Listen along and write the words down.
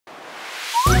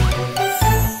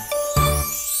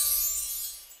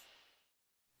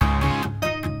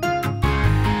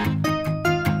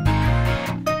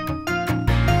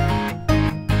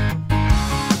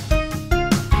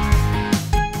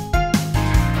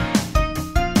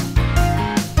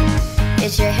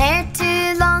Is your hair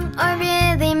too long or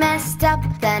really messed up?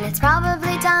 Then it's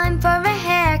probably time for a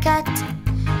haircut.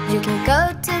 You can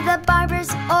go to the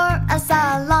barbers or a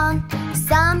salon.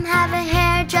 Some have a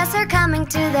hairdresser coming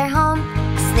to their home.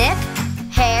 Snip,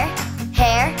 hair,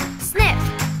 hair, snip.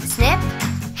 Snip,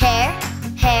 hair,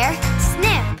 hair,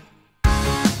 snip.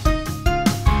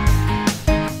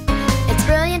 It's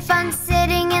brilliant fun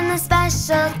sitting in the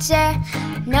special chair.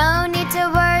 No need to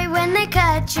worry when they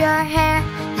cut your hair.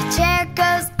 The chair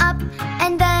goes up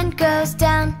and then goes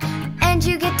down, and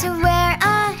you get to wear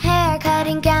a hair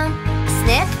cutting gown.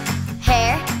 Snip,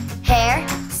 hair, hair,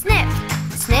 snip.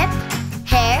 Snip,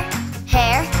 hair,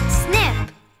 hair, snip.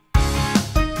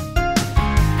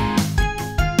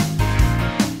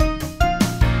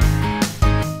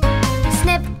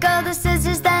 Snip go the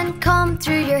scissors, then comb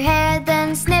through your hair.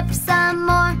 Then snip some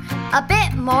more, a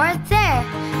bit more there.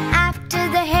 After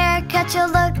the haircut you'll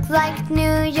look like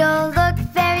new. You'll look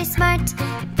very smart,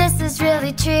 this is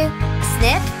really true.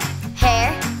 Snip,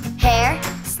 hair, hair,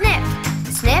 snip.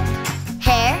 Snip,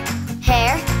 hair,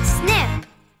 hair, snip.